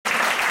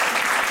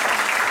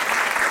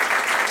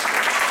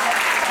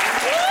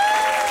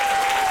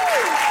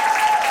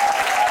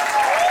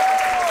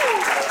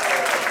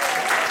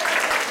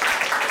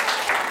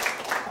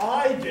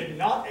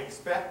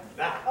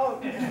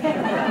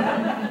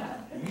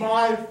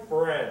My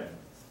friends,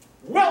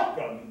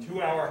 welcome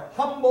to our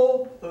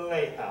humble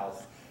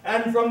playhouse.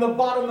 And from the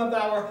bottom of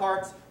our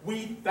hearts,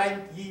 we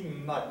thank ye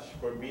much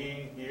for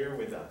being here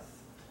with us.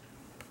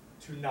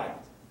 Tonight,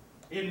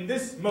 in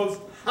this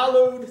most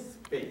hallowed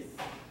space,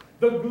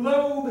 the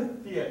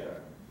Globe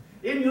Theatre,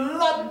 in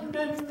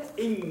London,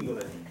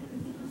 England,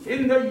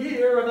 in the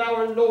year of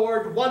our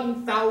Lord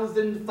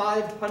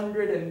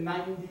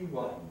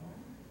 1591,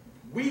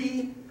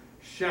 we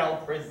shall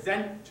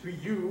present to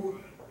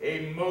you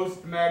a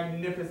most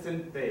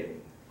magnificent thing,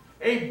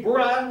 a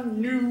brand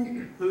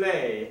new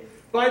play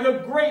by the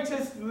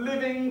greatest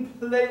living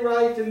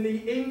playwright in the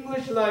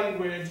English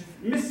language,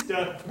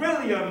 Mr.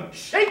 William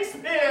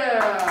Shakespeare!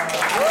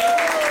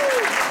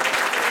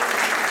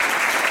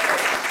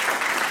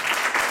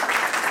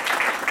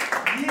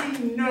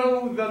 Ye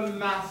know the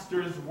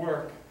master's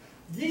work.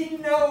 Ye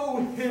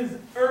know his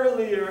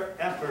earlier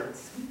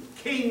efforts,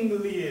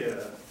 King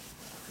Lear,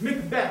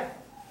 Macbeth,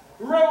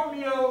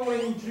 Romeo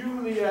and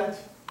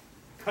Juliet,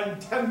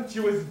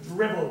 contemptuous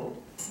drivel,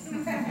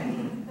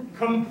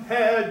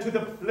 compared to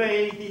the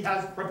play he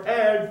has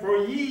prepared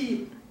for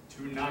ye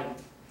tonight.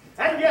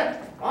 And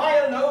yet, I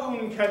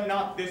alone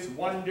cannot this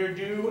wonder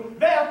do,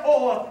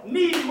 therefore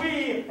need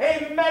we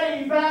a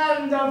merry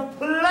band of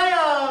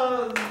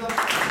players!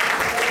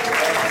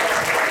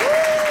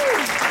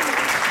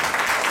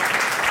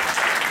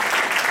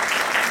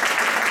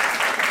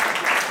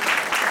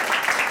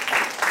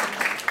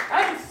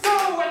 And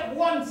so at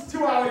once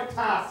to our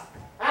task.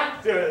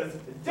 Actors,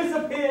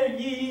 disappear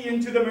ye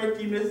into the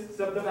murky mists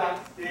of the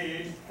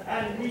backstage,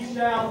 and we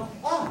shall,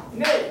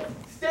 nay,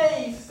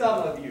 stay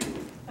some of you.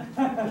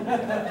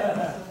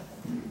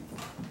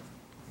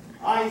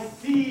 I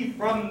see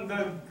from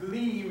the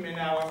gleam in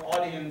our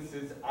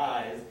audience's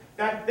eyes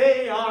that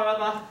they are of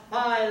a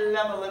high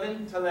level of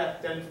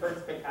intellect and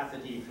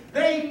perspicacity.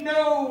 They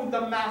know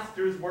the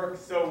master's work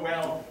so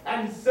well,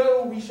 and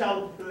so we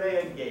shall play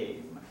a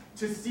game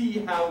to see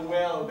how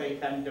well they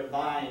can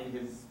divine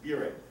his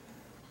spirit.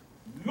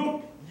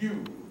 Look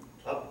you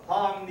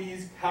upon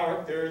these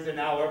characters in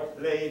our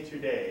play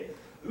today.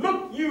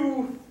 Look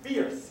you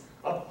fierce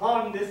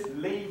upon this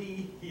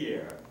lady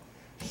here.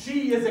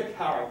 She is a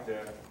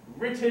character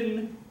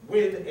written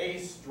with a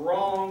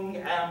strong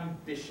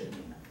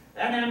ambition,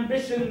 an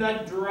ambition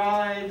that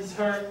drives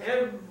her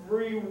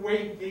every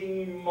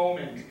waking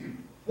moment.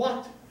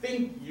 What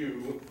think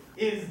you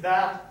is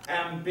that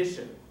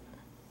ambition?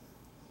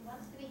 She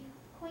wants to be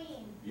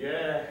queen.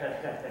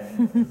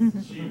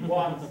 Yes, she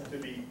wants to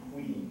be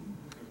queen.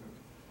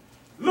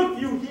 Look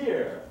you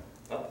here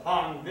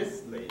upon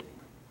this lady.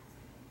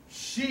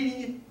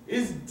 She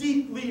is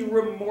deeply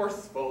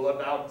remorseful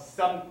about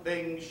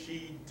something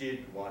she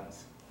did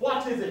once.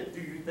 What is it, do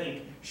you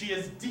think, she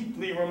is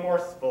deeply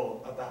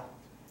remorseful about?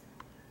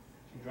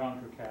 She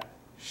drowned her cat.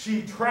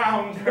 She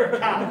drowned her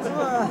cat.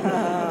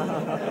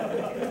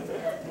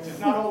 Which is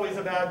not always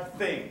a bad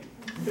thing.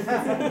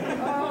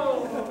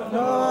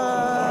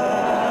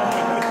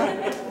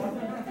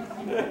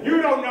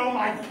 You don't know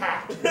my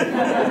cat.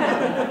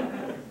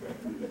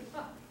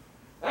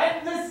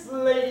 And this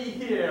lady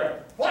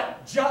here,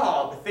 what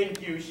job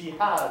think you she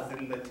has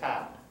in the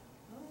town?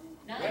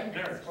 Wet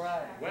nurse.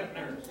 Wet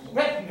nurse.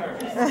 Wet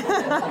nurse.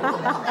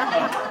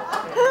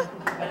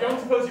 I don't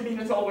suppose you mean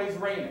it's always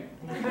raining.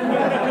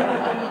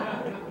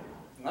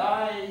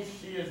 Aye,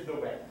 she is the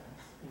wet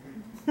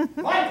nurse.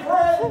 My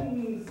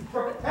friends,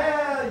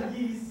 prepare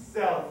ye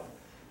self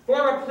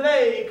for a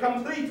play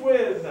complete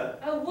with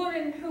a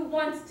woman who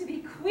wants to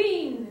be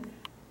queen.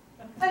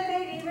 A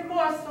lady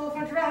remorseful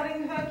for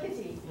drowning her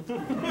kitty. A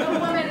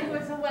woman who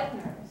is a wet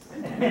nurse.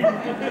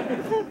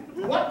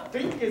 What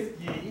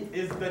thinketh ye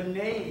is the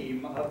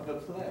name of the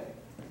play?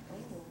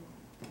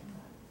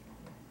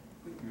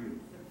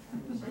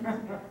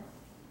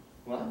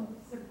 What?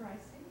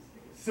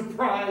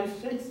 Surprise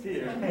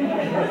Shakespeare.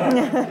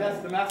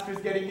 Yes, the master's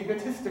getting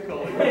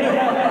egotistical in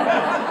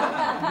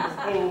his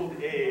old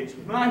age.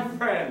 My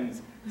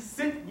friends,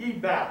 sit ye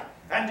back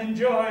and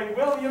enjoy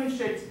William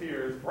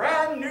Shakespeare's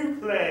brand new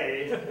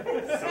play,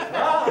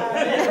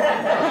 Surprise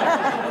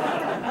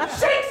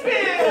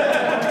Shakespeare!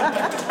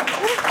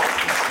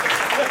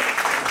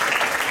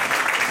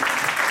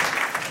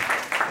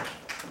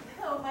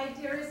 Oh, my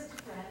dearest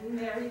friend,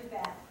 Mary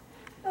Beth.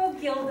 Oh,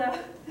 Gilda,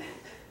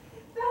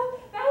 thou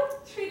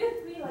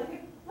treatest me like a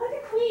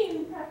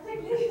queen,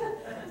 practically.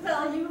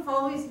 Well, you've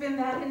always been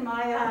that in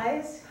my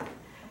eyes.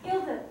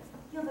 Gilda,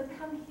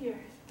 come here.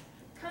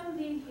 Come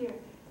be here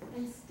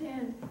and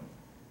stand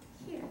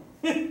here.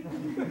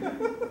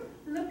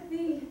 Look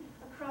thee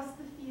across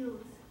the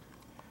fields.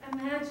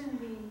 Imagine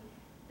thee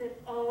that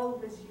all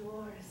was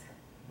yours,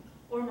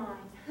 or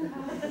mine.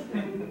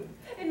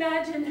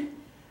 Imagine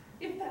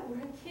if that were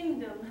a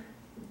kingdom.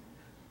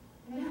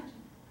 Imagine. I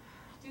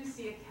do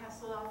see a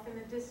castle off in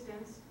the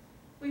distance.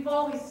 We've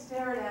always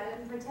stared at it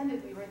and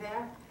pretended we were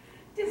there.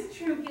 'Tis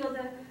true,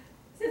 Gilda,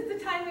 since the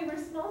time we were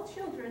small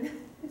children.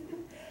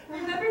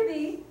 Remember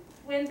thee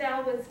when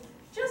thou was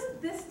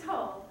just this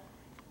tall,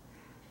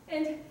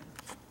 and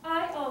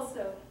I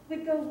also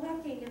would go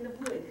walking in the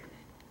wood.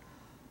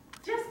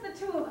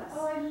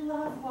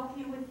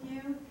 coffee with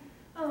you.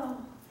 Oh,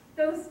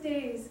 those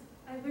days.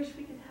 I wish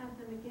we could have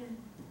them again.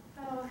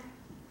 Oh,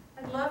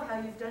 I love how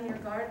you've done your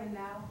garden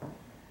now.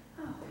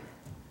 Oh,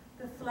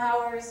 The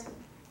flowers.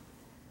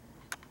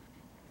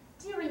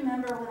 Do you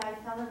remember when I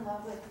fell in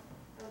love with,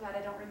 oh God,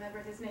 I don't remember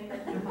his name,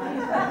 but you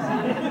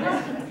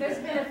might. There's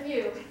been a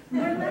few.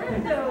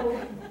 Orlando.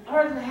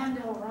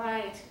 Orlando,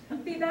 right.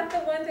 Be that the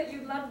one that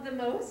you loved the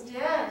most?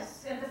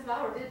 Yes, and the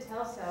flower did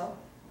tell so.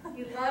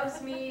 He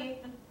loves me.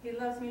 He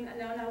loves me.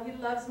 No, he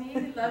loves me.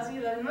 He loves me.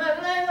 He loves me. He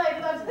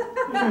loves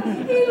me.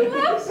 He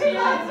loves He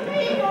loves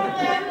me.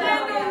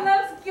 Orlando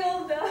loves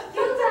Gilda.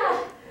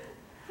 Gilda!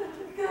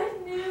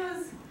 Good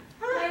news,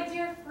 my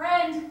dear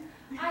friend.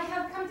 I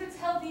have come to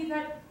tell thee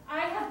that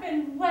I have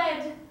been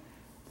wed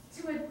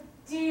to a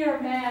dear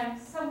man,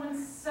 someone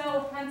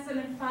so handsome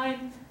and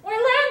fine.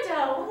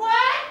 Orlando!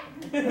 What?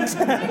 And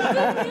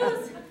good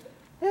news,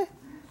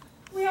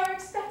 we are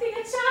expecting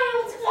a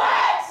child.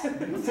 What?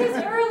 'Tis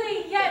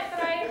early yet,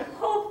 but I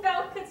hope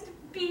thou couldst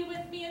be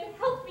with me and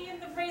help me in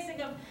the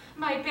raising of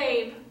my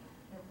babe.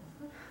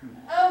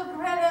 Oh,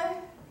 Greta,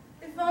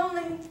 if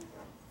only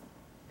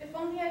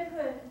I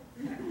could.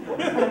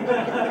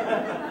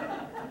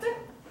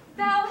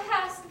 Thou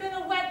hast been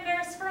a wet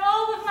nurse for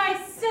all of my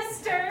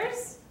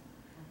sisters.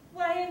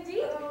 Why,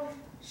 indeed. Oh.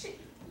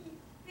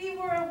 You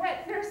were a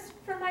wet nurse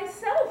for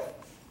myself.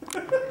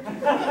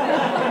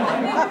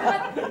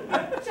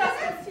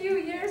 Just a few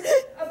years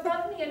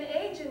above me in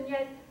age, and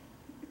yet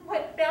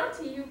what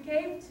bounty you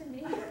gave to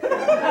me.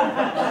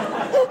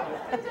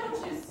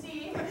 Don't you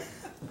see?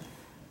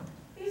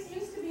 These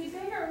used to be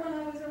bigger when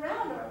I was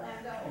around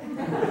Orlando.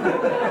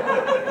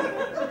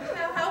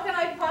 Now, how can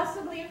I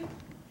possibly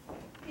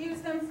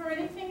use them for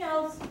anything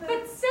else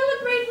but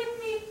celebrate with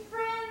me,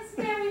 friends,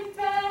 Mary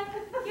Beth,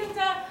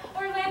 Gilda,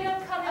 Orlando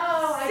coming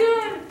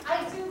soon.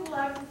 I do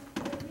love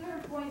that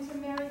you're going to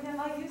marry him.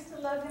 I used to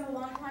love him a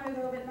long time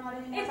ago, but not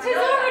anymore. It is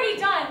already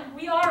done.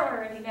 We are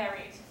already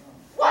married.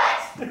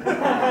 What?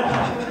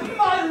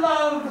 My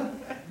love,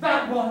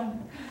 that one.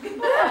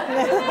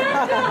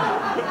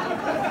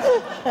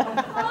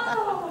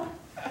 Oh.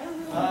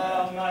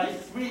 Ah, my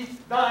sweet,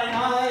 thine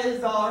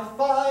eyes are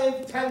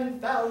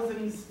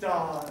 5,000-10,000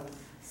 stars.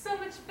 So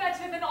much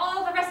better than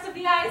all the rest of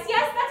the eyes.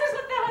 Yes, that is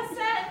what thou hast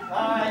said.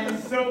 I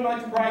so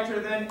much brighter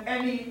than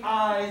any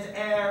eyes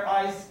e'er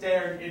I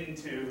stared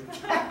into.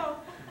 Oh,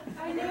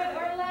 I knew it,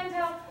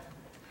 Orlando.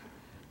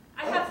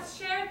 I have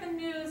shared the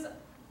news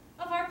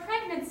of our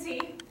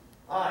pregnancy.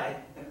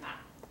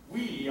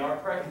 We are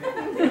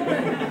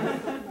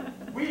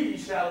pregnant. We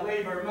shall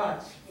labor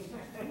much.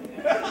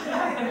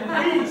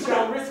 We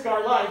shall risk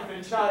our life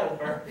in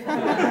childbirth.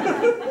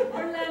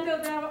 Orlando,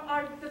 thou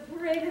art the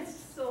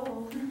bravest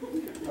soul.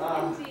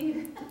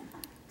 Indeed.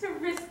 To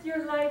risk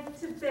your life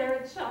to bear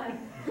a child.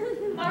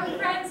 Our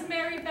friends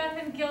Mary Beth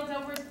and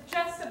Gilda were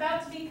just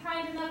about to be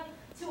kind enough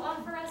to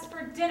offer us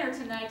for dinner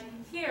tonight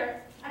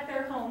here at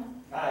their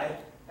home. Aye,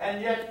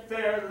 and yet,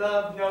 fair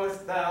love,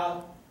 knowest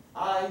thou,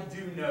 I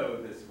do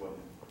know this woman.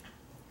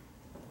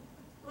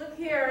 Look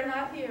here,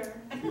 not here.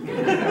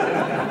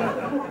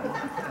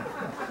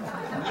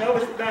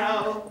 Knowest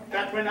thou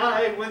that when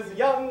I was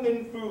young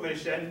and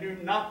foolish and knew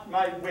not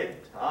my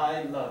wit,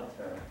 I loved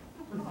her.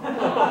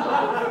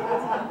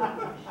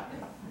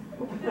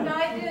 And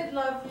I did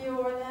love you,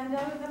 Orlando.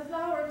 The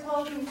flower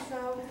told me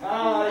so.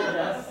 Ah,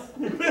 yes.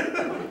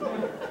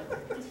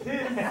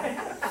 'Tis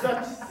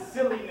such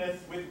silliness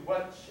with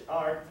which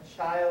our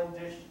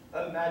childish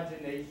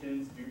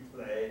imaginations do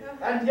play.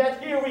 And yet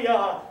here we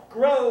are,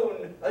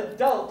 grown,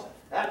 adult,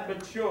 and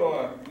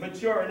mature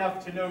enough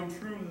to know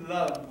true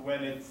love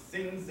when it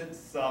sings its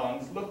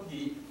songs. Look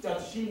ye,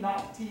 doth she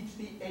not teach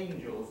the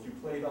angels to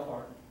play the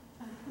harp?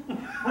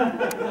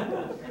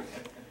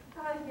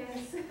 Ah,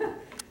 yes.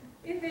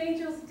 If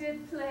angels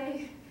did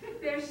play,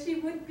 there she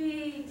would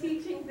be,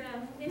 teaching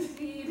them,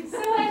 indeed. So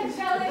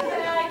angelic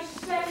that I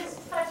shan't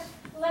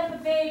let the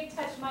babe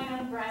touch mine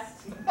own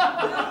breast.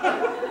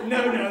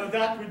 No,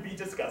 that would be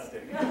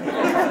disgusting.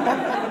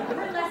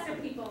 For lesser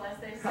people, as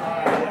they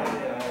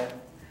say.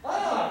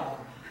 Ah!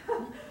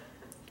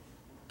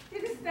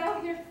 Didst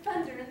thou hear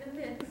thunder in the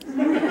midst?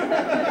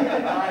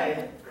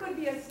 Aye. Could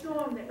be a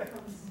storm that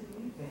comes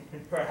soon.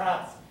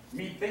 Perhaps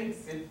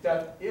methinks it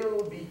doth ill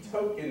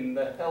betoken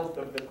the health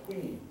of the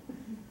queen.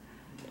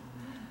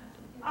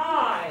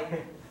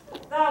 Aye,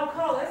 thou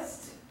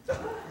callest.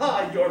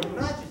 Ah, your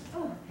majesty.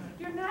 Oh,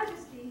 your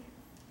majesty.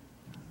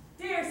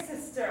 Dear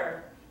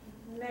sister,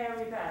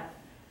 Mary Beth,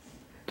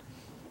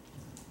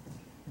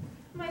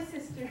 My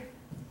sister.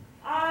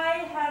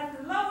 I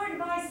have lowered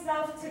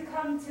myself to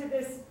come to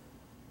this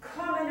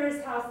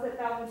commoner's house that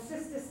thou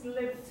insistest to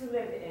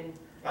live in.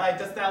 Aye,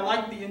 dost thou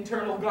like the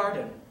internal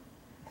garden?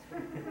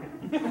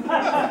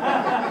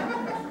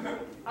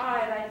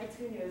 Aye, thy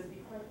petunias be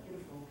quite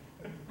beautiful.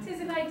 'Tis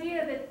an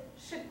idea that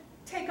should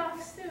take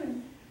off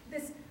soon.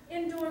 This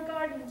indoor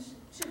garden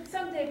should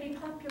someday be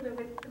popular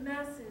with the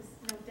masses,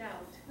 no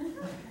doubt.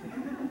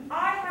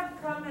 I have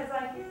come as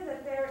I hear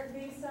that there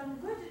be some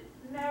good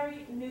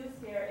merry news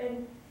here,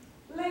 and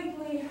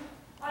lately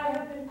I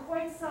have been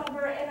quite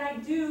somber, and I I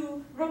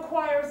do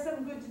require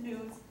some good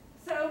news.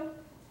 So,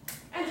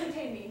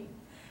 entertain me.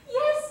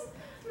 Yes,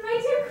 my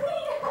dear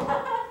queen.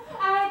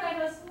 I, thy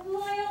most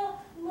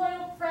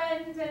loyal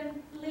friend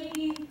and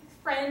lady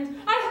friend,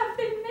 I have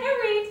been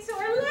married to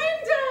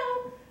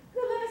Orlando,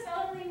 who loves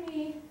only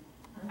me.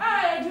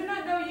 I do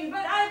not know you,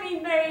 but I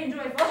mean merry and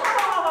joyful.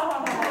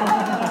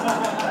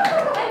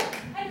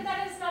 And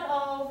that is not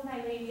all,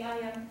 my lady. I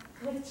am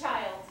with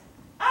child.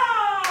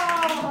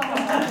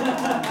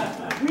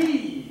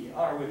 We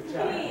are with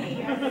child.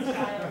 We are with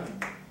child.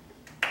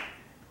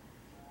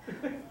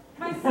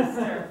 My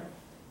sister,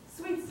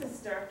 sweet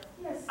sister,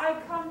 Yes. I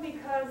come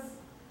because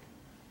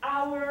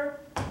or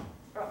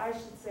I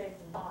should say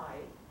my,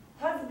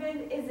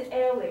 husband is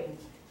ailing,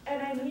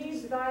 and I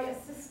need thy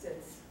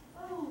assistance.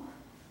 Oh,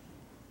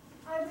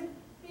 I would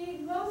be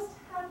most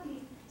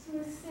happy to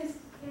assist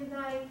in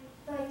thy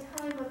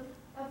time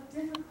of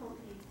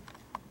difficulty.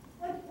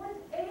 What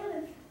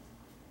aileth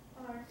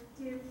our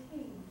dear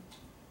king?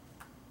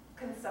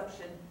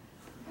 Consumption.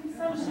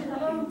 Consumption,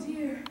 oh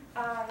dear.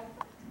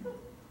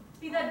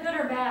 Be that good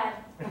or bad?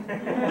 Not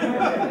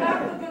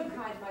the good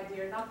kind, my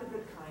dear, not the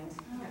good kind.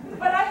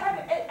 But I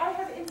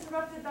have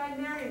interrupted thy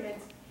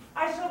merriment.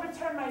 I shall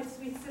return my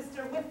sweet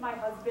sister with my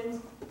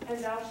husband,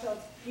 and thou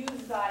shalt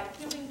use thy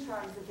healing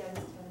charms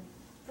against him,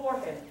 for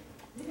him.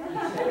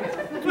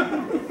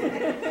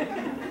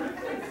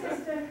 Good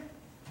sister,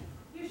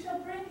 you shall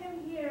bring him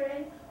here,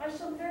 and I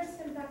shall nurse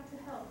him back to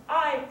health.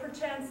 I,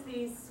 perchance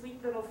these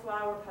sweet little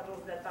flower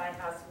petals that thou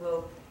hast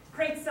will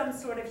create some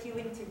sort of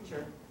healing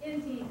tincture.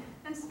 Indeed.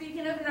 And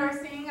speaking of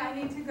nursing, I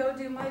need to go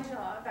do my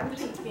job. I'm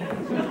leaving.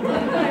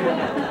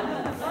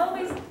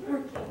 Always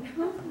working.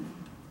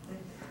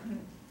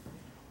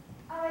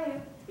 I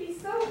be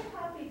so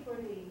happy for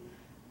thee.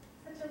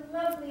 Such a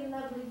lovely,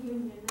 lovely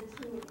union, the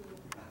two of you.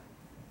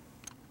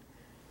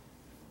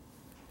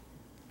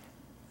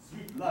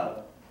 Sweet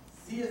love,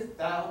 seest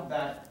thou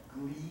that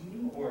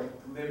gleam or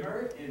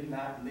glimmer in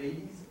that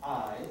lady's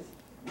eyes,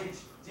 which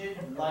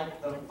did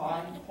like the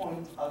fine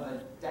point of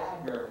a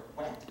dagger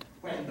whet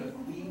when the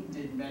queen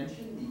did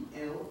mention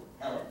the ill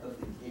health of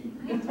the king?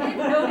 I did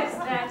notice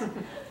that.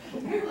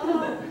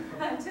 Oh,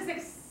 'tis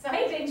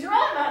exciting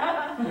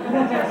drama.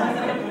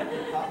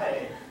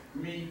 Aye,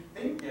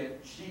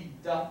 methinketh she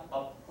doth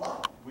a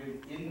plot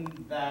within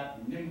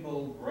that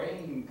nimble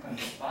brain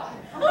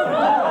conspire.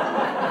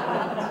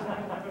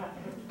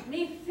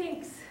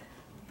 Methinks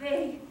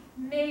they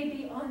may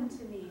be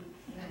unto me,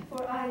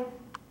 for I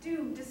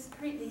do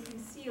discreetly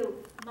conceal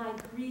my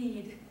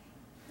greed.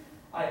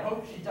 I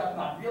hope she doth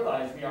not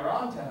realize we are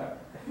on to her.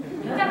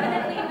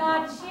 Definitely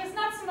not. She is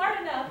not smart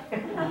enough.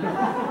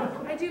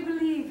 I do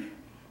believe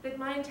that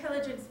my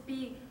intelligence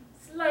be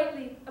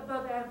slightly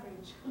above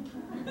average.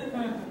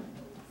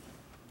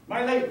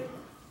 My lady,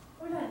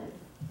 Orlando,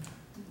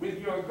 with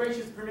your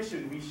gracious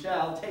permission, we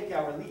shall take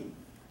our leave.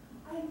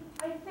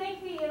 I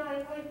thank thee and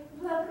I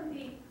welcome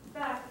thee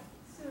back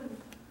soon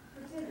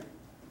for dinner.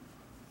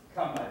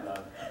 Come, my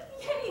love.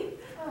 Yay!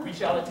 We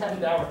shall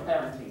attend our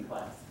parenting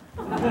class.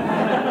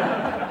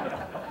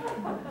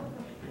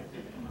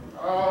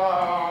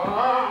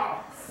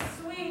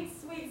 Sweet,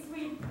 sweet,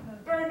 sweet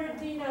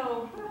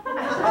Bernardino.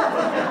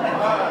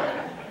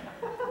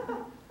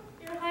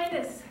 Your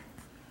Highness,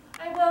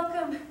 I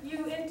welcome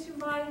you into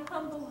my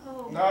humble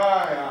home.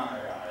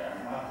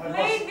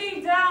 Lay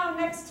thee down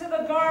next to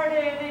the garden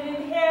and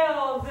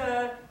inhale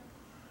the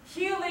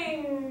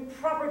healing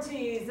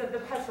properties of the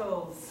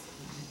petals.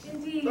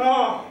 Indeed.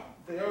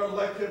 They are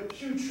like a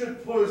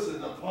putrid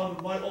poison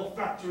upon my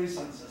olfactory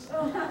senses.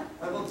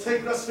 I will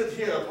take respite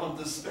here upon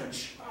this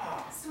bench.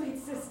 Sweet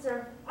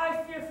sister, I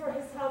fear for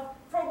his health,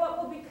 for what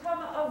will become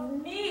of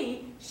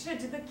me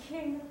should the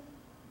king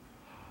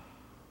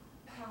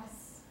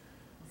pass.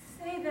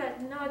 Say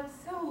that not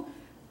so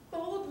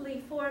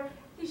boldly, for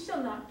he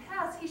shall not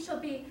pass. He shall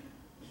be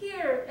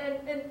here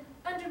and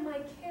under my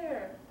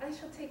care. I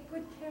shall take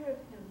good care of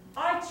him.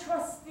 I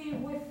trust thee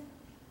with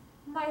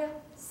my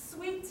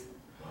sweet,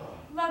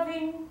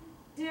 loving,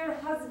 dear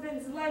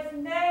husband's life,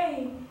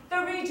 nay,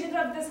 the regent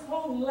of this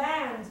whole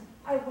land.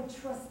 I would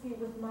trust thee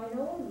with mine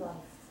own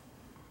life.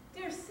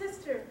 Dear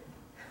sister,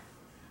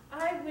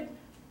 I would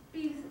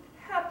be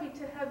happy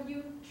to have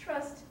you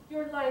trust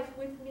your life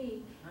with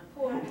me,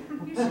 for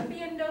you should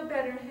be in no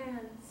better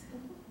hands.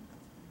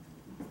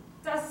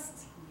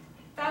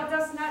 Thou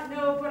dost not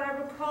know, but I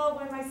recall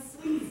when my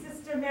sweet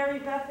sister Mary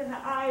Beth and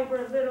I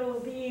were little,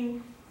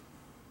 being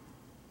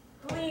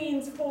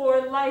gleaned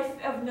for life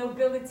of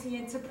nobility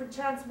and to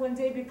perchance one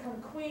day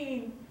become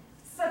queen.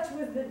 Such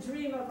was the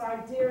dream of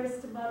our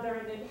dearest mother,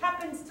 and it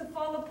happens to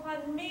fall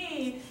upon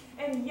me.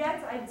 And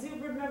yet I do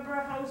remember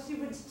how she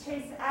would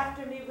chase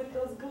after me with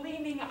those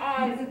gleaming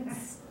eyes and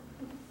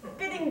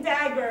spitting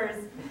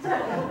daggers.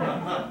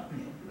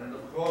 And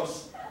of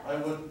course, I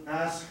would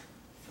ask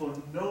for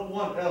no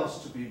one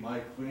else to be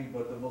my queen,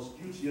 but the most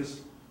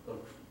beauteous of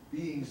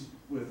beings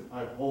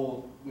I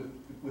hold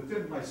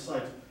within my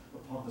sight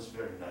upon this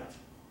very night.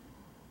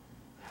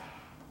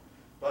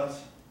 But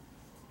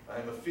I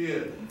am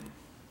afeard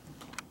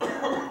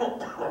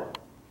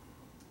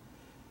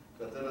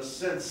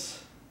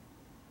since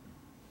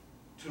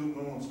 2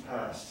 moons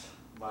past,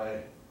 my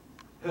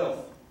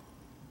health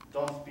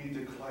doth be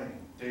declining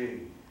day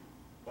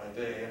by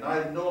day, and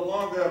I no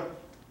longer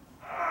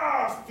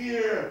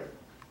fear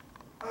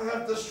I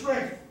have the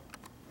strength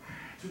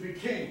to be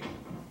king.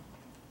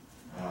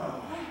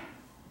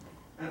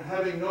 And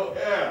having no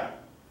heir,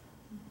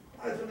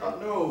 I do not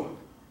know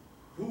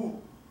who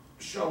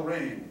shall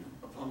reign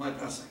upon my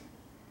passing.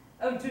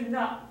 Oh, do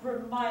not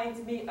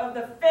remind me of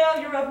the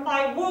failure of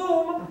my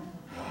womb.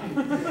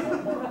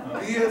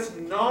 Be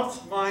it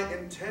not my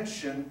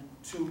intention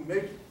to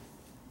make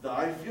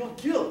thy feel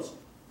guilt.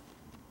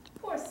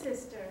 Poor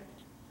sister.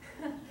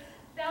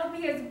 Thou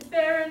be as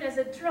barren as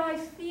a dry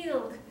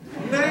field.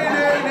 Nay,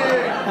 nay,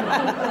 nay.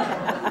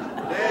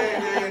 Nay,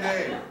 nay,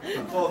 nay.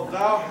 For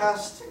thou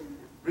hast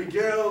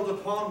regaled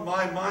upon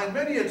my mind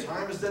many a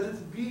time as that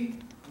it be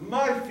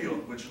my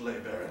field which lay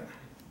barren.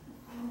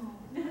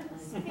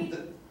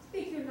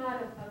 Speak you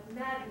not of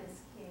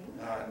madness, king.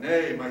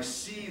 Nay, my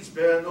seeds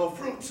bear no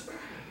fruit.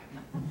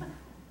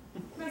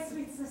 My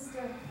sweet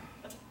sister,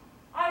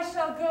 I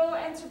shall go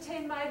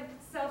entertain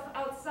myself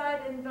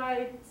outside in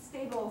thy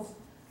stables.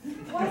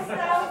 Wilt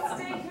thou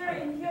stay here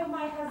and heal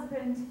my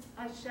husband?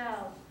 I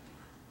shall.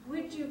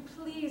 Would you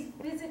please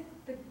visit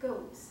the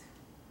goats?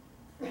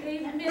 They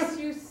miss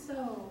you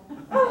so.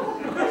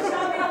 Oh, I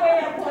shall be away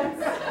at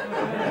once.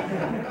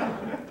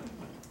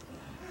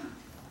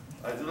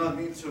 I do not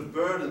mean to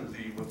burden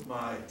thee with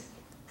my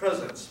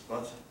presence,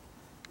 but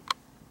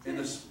in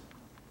this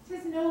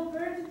 'Tis no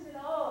burden at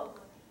all,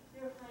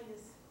 your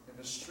highness. in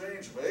a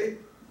strange way,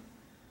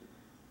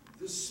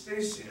 this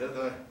space here,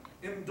 the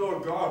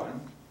indoor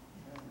garden,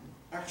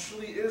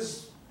 actually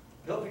is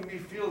helping me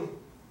feel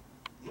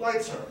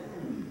lighter.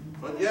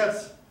 But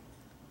yet,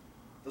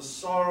 the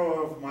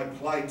sorrow of my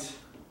plight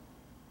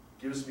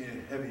gives me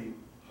a heavy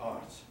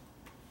heart.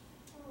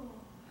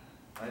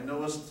 I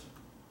knowest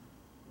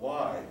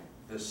why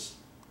this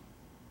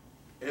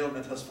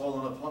ailment has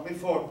fallen upon me,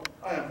 for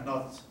I am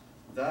not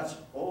that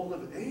old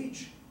of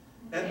age.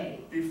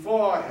 And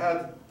before I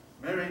had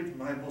married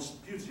my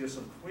most beauteous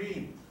of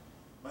queen,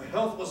 my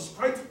health was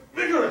quite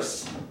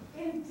vigorous.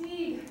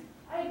 Indeed,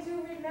 I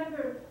do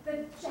remember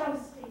the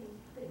jousting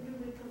that you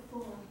would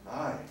perform,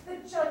 Aye, the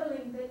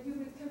juggling that you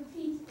would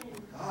compete in,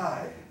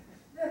 aye,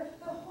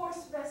 the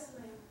horse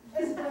wrestling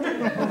as well.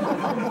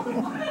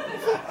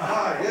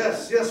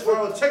 yes, where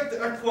I would take the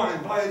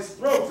equine by its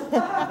throat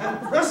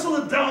and wrestle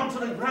it down to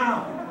the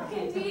ground.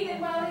 Indeed,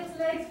 and while its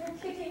legs were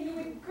kicking, you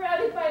would grab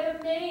it by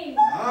the mane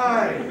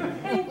Aye,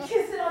 and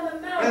kiss it on the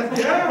mouth. and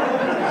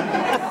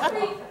yeah, A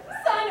sweet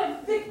sign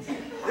of victory.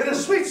 in a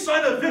sweet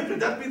sign of victory,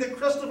 that be the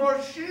crest of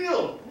our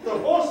shield, the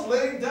horse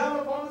laying down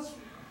upon its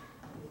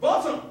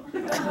bottom.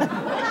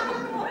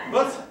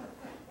 But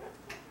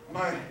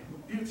my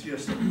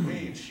beauteous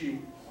queen, she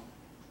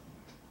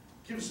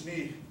gives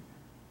me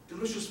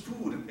delicious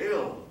food and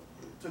ale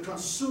to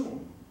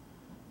consume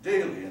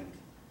daily, and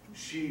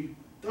she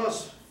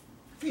does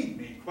feed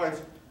me quite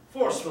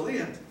forcefully,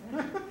 and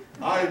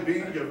I,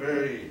 being a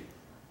very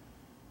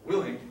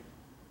willing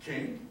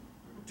king,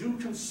 do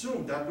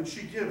consume that which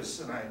she gives,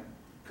 and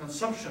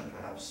consumption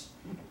perhaps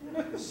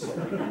is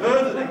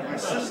burdening my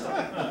system.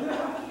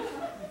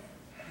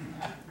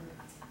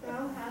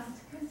 Thou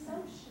hast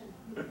consumption.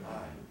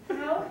 Aye.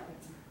 Now,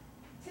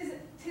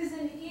 'tis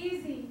an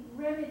easy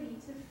remedy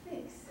to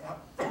fix.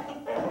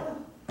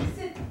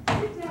 Sit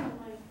down,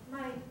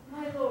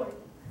 my lord.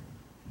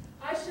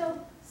 I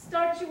shall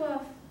start you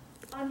off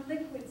on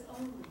liquids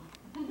only.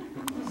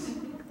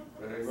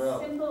 Very well.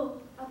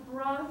 Simple, a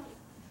broth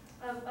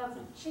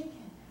of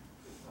chicken.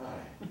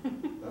 Aye,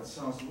 that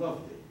sounds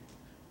lovely.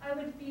 I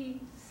would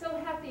be so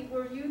happy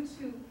were you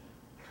to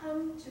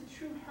come to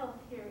true health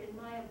here in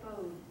my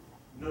abode.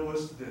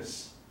 Knowest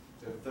this,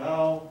 if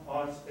thou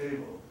art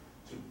able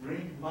to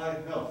bring my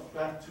health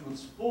back to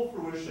its full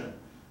fruition,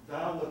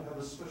 thou wilt have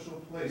a special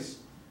place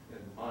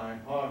in my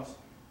heart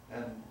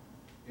and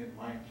in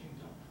my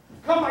kingdom.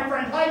 Come, my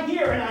friend, hide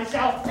here, and I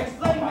shall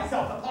explain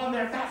myself upon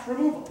their fast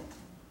removal.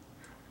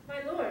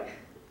 My lord,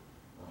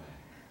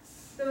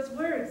 those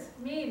words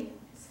mean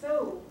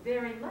so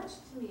very much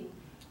to me.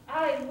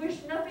 I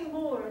wish nothing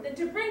more than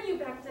to bring you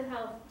back to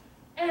health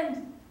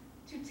and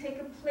to take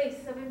a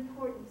place of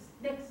importance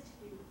next to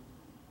you.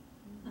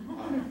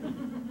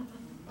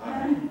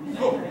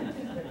 Oh,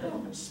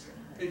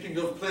 speaking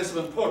of place of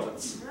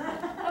importance.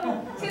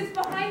 Oh, 'tis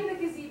behind the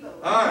gazebo.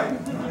 Aye.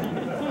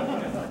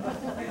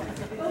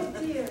 Oh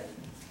dear,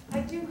 I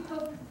do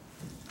hope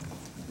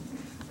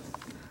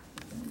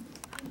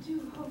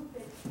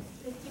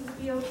that he will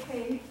be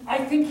okay. I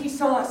think he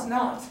saw us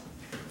not.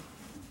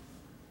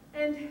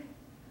 And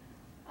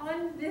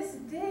on this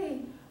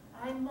day,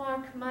 I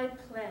mark my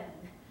plan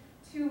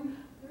to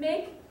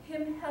make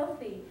him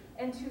healthy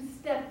and to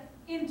step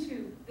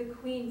into the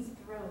Queen's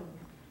throne.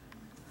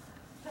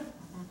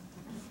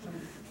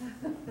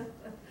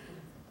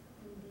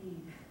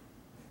 Indeed.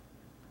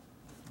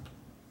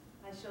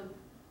 I shall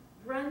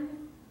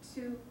run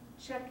to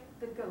check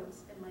the goats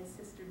and my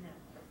sister now.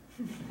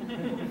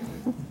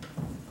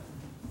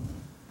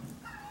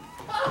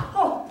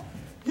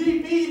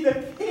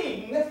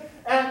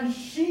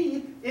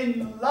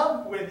 in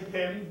love with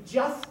him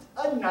just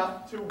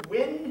enough to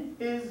win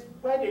his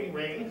wedding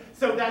ring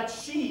so that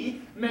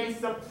she may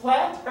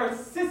supplant her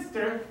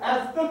sister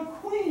as the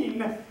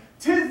queen.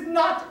 'Tis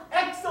not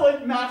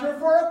excellent matter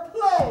for a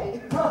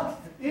play.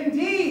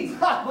 Indeed,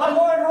 my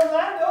lord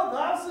Orlando,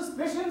 thy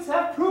suspicions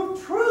have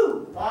proved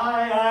true.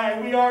 Aye,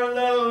 aye, we are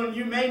alone.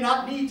 You may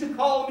not need to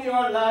call me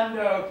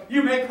Orlando.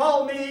 You may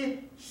call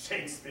me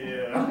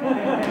Shakespeare.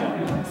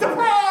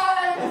 Surprise!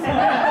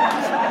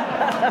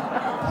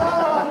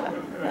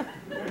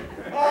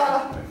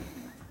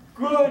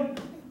 Good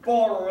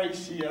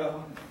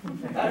Horatio.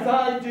 As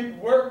I did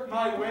work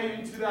my way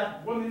into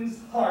that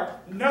woman's heart,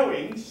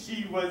 knowing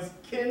she was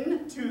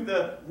kin to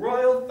the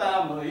royal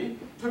family,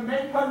 to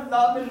make her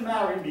love and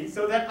marry me,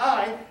 so that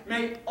I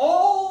may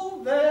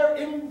all their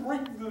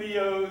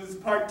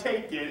imbroglios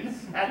partake in,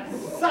 and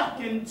suck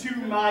into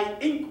my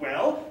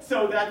inkwell,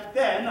 so that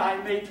then I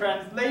may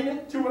translate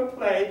it to a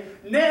play.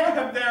 Ne'er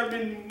have there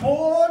been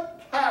more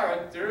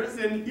characters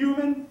in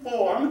human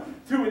form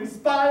to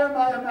inspire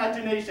my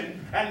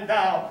imagination, and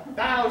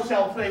thou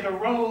shalt play the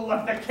role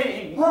of the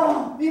king.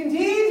 Oh,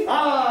 indeed?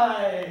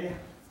 Aye.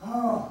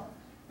 Oh,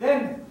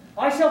 then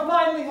I shall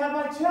finally have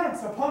my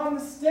chance upon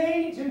the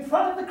stage in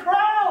front of the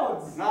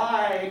crowds.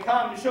 Aye,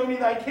 come, show me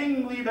thy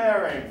kingly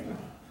bearing.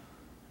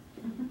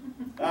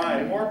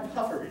 Aye, more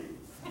puffery.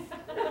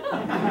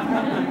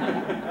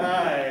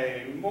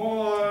 Aye,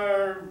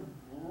 more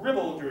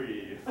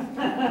ribaldry.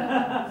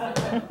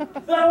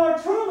 Thou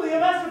art truly a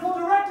masterful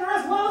director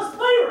as well as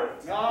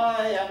playwright.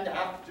 Aye, and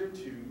actor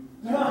too.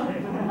 Oh,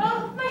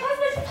 my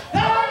husband!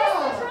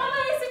 Ah! Mr.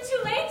 Drama, is it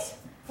too late?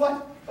 What?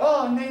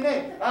 Oh, nay,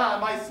 nay. Ah,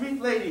 my sweet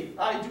lady,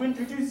 I do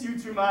introduce you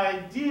to my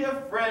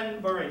dear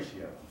friend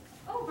Horatio.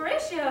 Oh,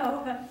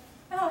 Horatio.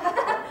 Oh,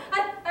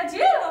 I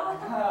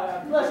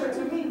do. Pleasure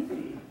to meet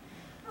thee.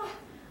 Oh,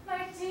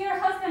 my dear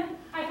husband,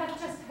 I have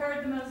just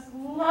heard the most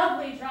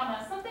lovely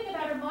drama. Something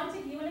about a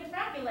Montague and a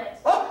Capulet.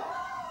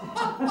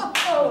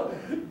 Oh,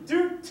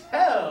 do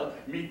tell.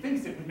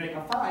 Methinks it would make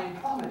a fine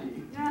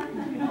comedy.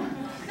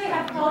 They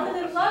have fallen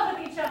in love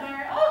with each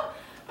other. Oh,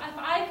 if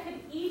I could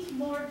eat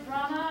more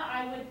drama,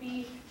 I would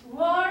be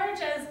large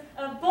as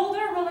a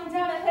boulder rolling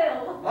down a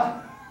hill.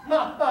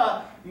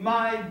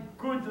 My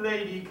good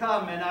lady,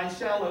 come, and I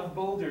shall of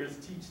boulders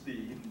teach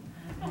thee.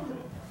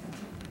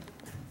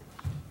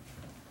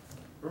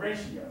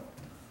 Horatio,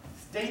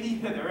 stay thee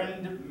hither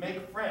and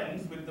make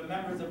friends with the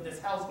members of this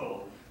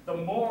household. The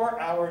more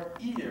our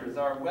ears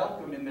are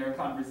welcome in their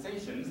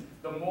conversations,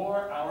 the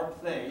more our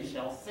play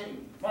shall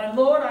sing. My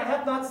lord, I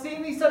have not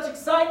seen thee such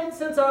excited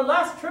since our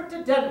last trip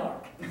to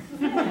Denmark.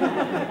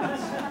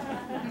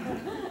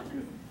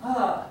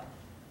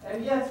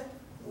 And yet,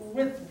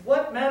 with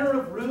what manner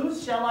of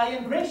ruse shall I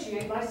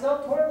ingratiate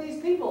myself toward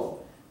these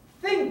people?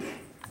 Think!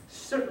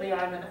 Certainly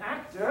I'm an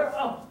actor.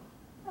 Oh.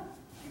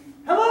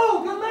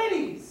 Hello, good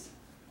ladies!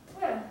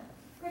 Well,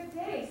 good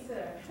day,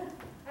 sir.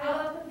 I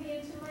welcome thee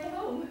into my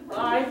home.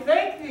 I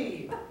thank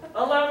thee.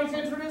 Allow me to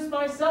introduce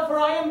myself, for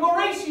I am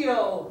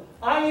Horatio.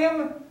 I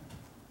am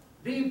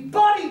the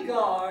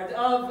bodyguard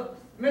of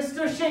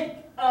Mr.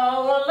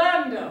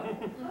 Orlando.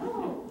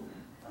 Oh,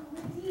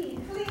 indeed.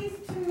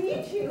 Pleased to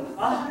meet you.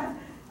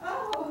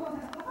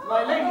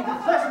 My lady, the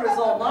pleasure is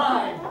all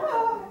mine.